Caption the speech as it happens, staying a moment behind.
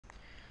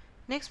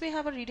Next, we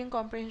have a reading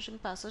comprehension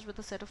passage with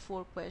a set of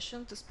 4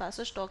 questions. This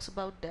passage talks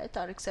about death,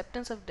 our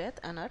acceptance of death,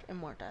 and our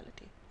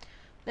immortality.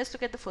 Let's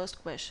look at the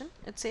first question.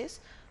 It says,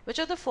 which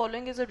of the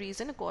following is a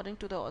reason, according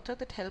to the author,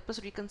 that help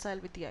us reconcile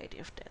with the idea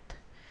of death?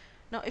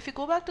 Now, if you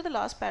go back to the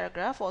last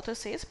paragraph, author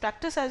says,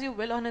 practice as you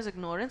will on his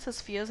ignorance,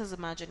 his fears, his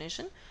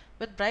imagination,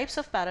 with bribes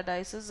of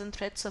paradises and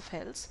threats of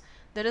hells.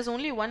 There is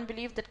only one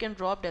belief that can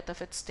rob death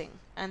of its sting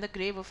and the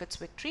grave of its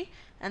victory,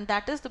 and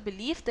that is the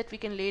belief that we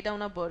can lay down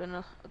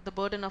the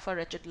burden of our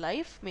wretched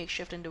life,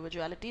 makeshift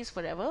individualities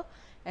forever,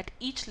 at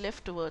each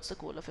lift towards the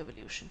goal of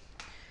evolution.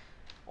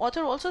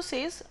 Author also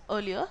says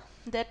earlier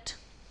that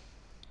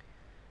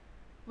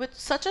with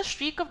such a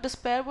shriek of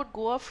despair would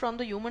go up from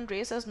the human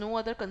race as no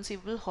other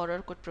conceivable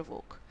horror could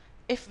provoke,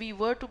 if we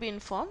were to be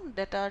informed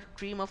that our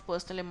dream of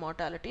personal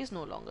immortality is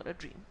no longer a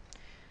dream.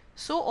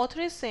 So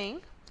author is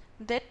saying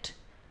that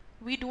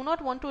we do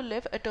not want to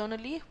live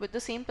eternally with the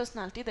same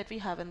personality that we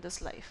have in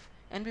this life,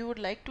 and we would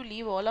like to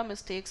leave all our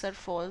mistakes, our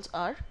faults,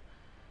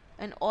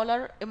 and all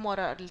our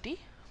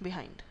immorality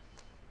behind.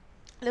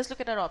 Let's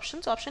look at our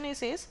options. Option A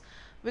says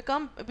we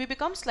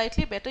become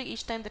slightly better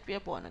each time that we are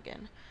born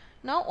again.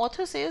 Now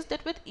author says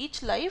that with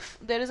each life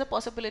there is a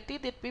possibility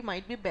that we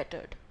might be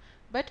bettered,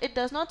 but it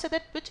does not say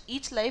that which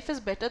each life is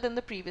better than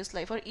the previous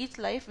life, or each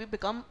life we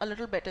become a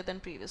little better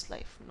than previous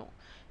life. No,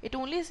 it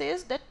only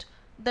says that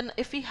then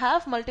if we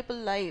have multiple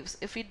lives,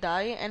 if we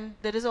die, and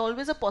there is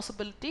always a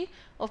possibility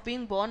of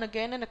being born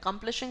again and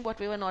accomplishing what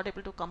we were not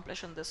able to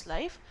accomplish in this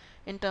life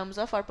in terms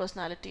of our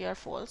personality, our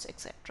faults,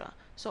 etc.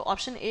 So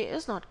option A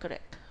is not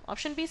correct.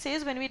 Option B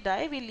says when we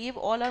die we leave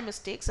all our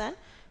mistakes and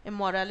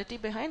immorality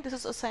behind.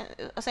 This is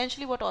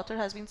essentially what author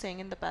has been saying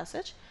in the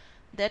passage,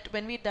 that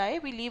when we die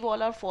we leave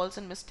all our faults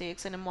and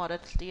mistakes and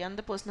immorality and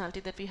the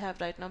personality that we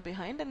have right now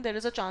behind, and there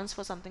is a chance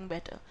for something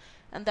better,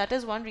 and that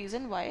is one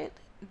reason why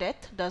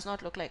death does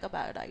not look like a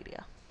bad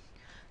idea.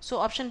 So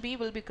option B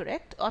will be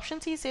correct.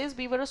 Option C says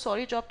we were a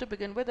sorry job to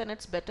begin with and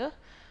it's better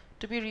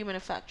to be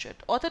remanufactured.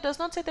 Author does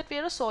not say that we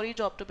are a sorry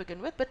job to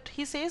begin with, but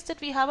he says that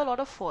we have a lot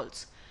of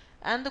faults,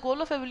 and the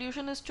goal of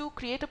evolution is to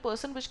create a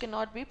person which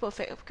cannot be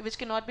perfect, which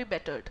cannot be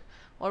bettered,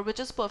 or which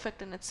is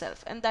perfect in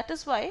itself. And that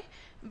is why,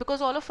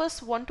 because all of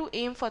us want to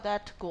aim for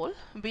that goal,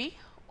 we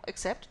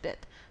accept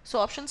death. So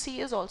option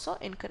C is also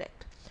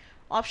incorrect.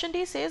 Option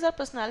D says our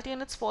personality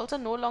and its faults are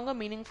no longer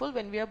meaningful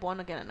when we are born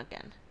again and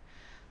again.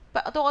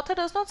 But the author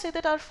does not say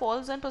that our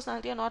faults and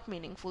personality are not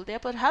meaningful. They are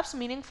perhaps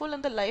meaningful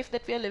in the life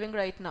that we are living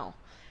right now.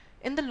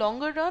 In the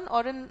longer run,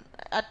 or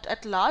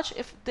at large,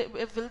 if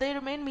will they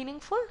remain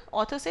meaningful?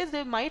 Author says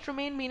they might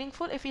remain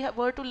meaningful if we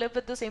were to live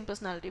with the same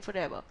personality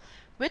forever,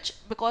 which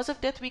because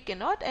of death we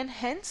cannot, and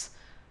hence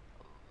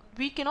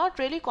we cannot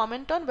really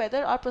comment on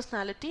whether our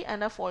personality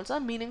and our faults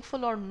are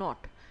meaningful or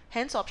not.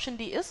 Hence option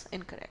D is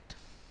incorrect.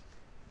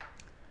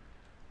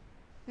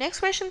 Next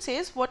question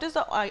says, what is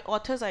the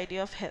author's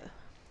idea of hell?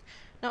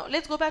 Now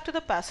let's go back to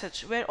the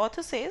passage where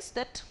author says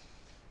that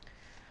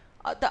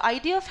the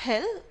idea of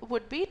hell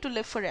would be to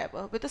live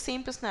forever with the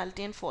same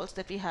personality and faults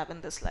that we have in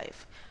this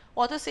life.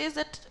 Author says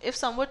that if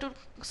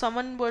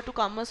someone were to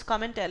come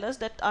and tell us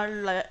that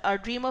our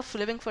dream of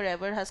living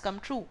forever has come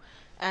true,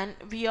 and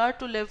we are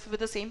to live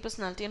with the same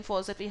personality and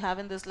faults that we have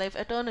in this life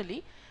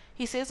eternally,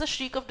 he says a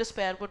shriek of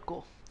despair would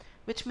go,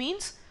 which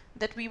means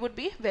that we would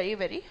be very,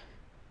 very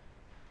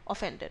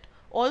offended.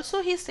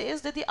 Also, he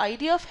says that the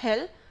idea of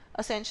hell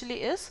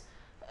essentially is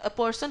a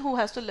person who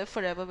has to live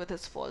forever with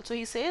his fault. So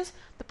he says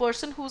the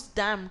person who's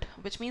damned,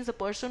 which means the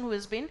person who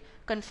has been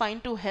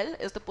confined to hell,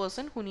 is the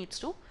person who needs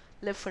to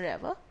live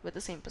forever with the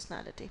same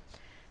personality.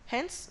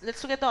 Hence,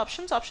 let's look at the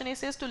options. Option A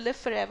says to live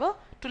forever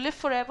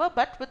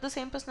but with the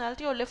same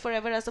personality, or live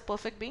forever as a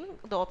perfect being.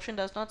 The option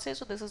does not say,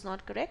 so this is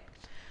not correct.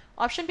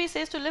 Option B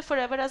says to live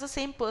forever as the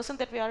same person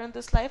that we are in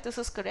this life. This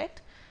is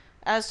correct,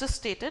 as just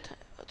stated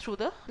through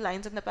the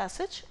lines in the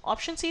passage.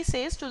 Option C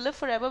says to live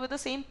forever with the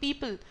same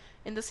people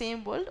in the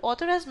same world.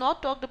 Author has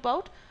not talked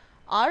about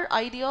our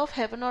idea of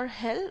heaven or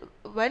hell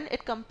when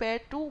it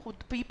compared to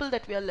the people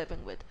that we are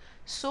living with.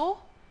 So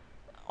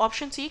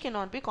option C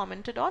cannot be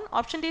commented on.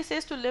 Option D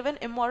says to live an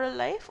immoral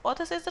life.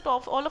 Author says that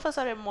all of us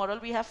are immoral.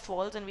 We have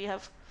faults and we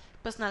have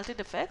personality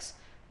defects,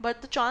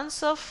 but the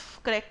chance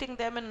of correcting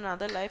them in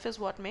another life is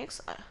what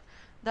makes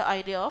the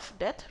idea of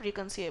death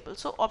reconcilable.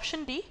 So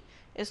option D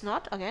is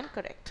not again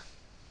correct.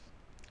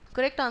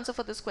 Correct answer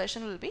for this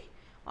question will be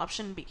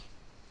option B.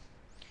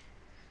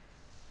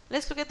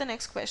 Let's look at the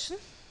next question.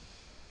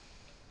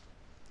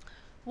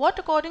 What,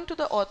 according to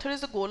the author,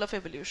 is the goal of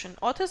evolution?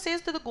 Author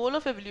says that the goal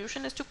of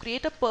evolution is to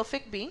create a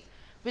perfect being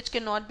which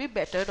cannot be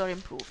bettered or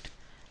improved.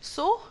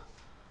 So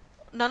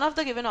none of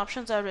the given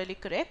options are really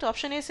correct.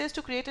 Option A says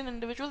to create an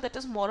individual that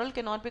is moral,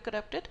 cannot be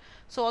corrupted.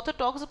 So author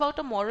talks about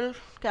a moral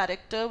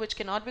character which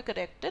cannot be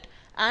corrected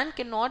and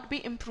cannot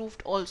be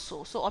improved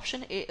also. So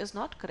option A is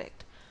not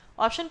correct.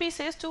 Option B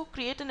says to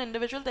create an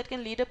individual that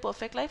can lead a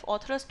perfect life.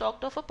 Author has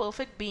talked of a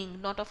perfect being,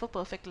 not of a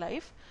perfect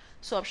life.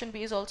 So option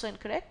B is also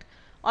incorrect.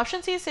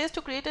 Option C says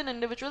to create an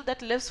individual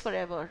that lives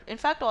forever. In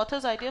fact,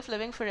 author's idea of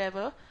living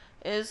forever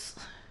is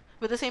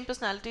with the same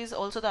personality is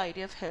also the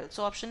idea of hell.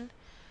 So option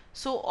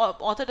So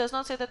author does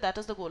not say that that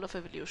is the goal of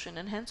evolution,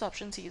 and hence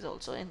option C is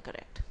also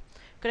incorrect.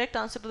 Correct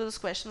answer to this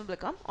question will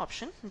become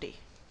option D.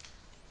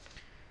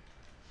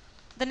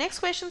 The next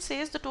question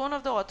says the tone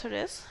of the author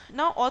is.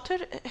 Now author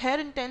here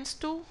intends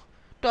to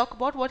talk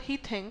about what he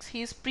thinks.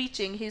 He's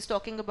preaching, he's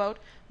talking about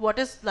what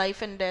is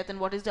life and death and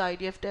what is the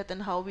idea of death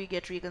and how we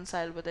get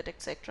reconciled with it,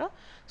 etc.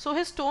 So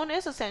his tone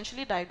is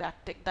essentially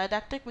didactic.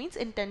 Didactic means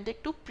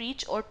intended to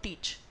preach or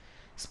teach,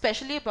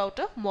 especially about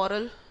a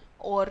moral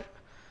or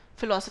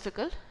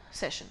philosophical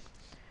session.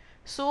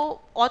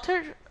 So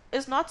author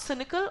is not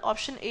cynical.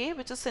 Option A,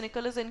 which is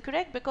cynical, is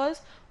incorrect,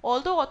 because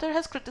although author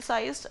has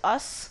criticized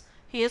us,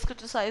 he has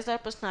criticized our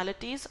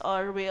personalities,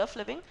 our way of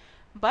living,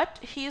 but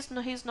he's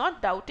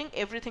not doubting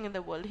everything in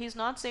the world. He's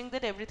not saying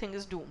that everything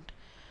is doomed.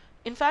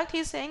 In fact,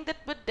 he's saying that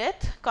with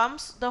death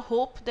comes the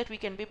hope that we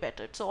can be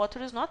bettered. So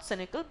author is not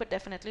cynical, but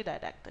definitely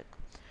didactic.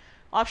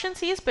 Option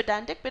C is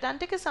pedantic.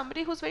 Pedantic is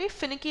somebody who's very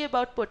finicky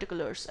about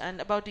particulars and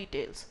about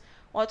details.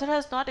 Author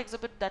has not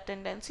exhibited that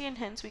tendency, and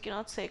hence we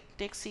cannot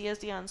take C as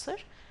the answer.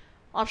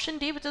 Option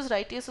D, which is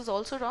righteous, is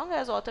also wrong,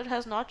 as author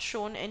has not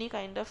shown any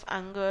kind of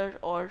anger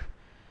or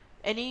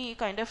any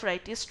kind of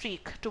righteous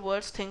streak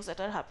towards things that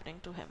are happening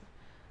to him.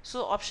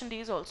 So option D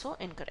is also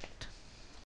incorrect.